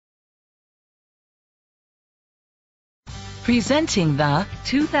Presenting the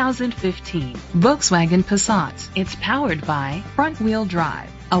 2015 Volkswagen Passat. It's powered by front-wheel drive,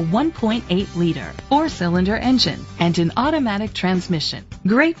 a 1.8-liter four-cylinder engine, and an automatic transmission.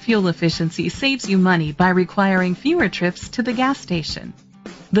 Great fuel efficiency saves you money by requiring fewer trips to the gas station.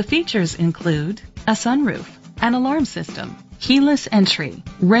 The features include a sunroof, an alarm system, keyless entry,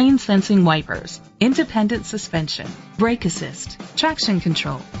 rain-sensing wipers, independent suspension, brake assist, traction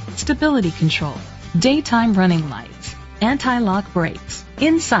control, stability control, daytime running lights, anti-lock brakes.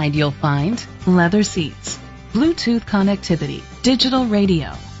 Inside you'll find leather seats, Bluetooth connectivity, digital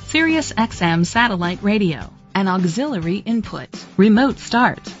radio, Sirius XM satellite radio, an auxiliary input, remote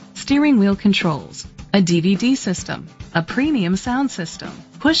start, steering wheel controls, a DVD system, a premium sound system,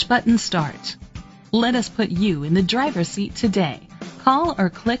 push-button start. Let us put you in the driver's seat today. Call or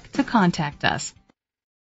click to contact us.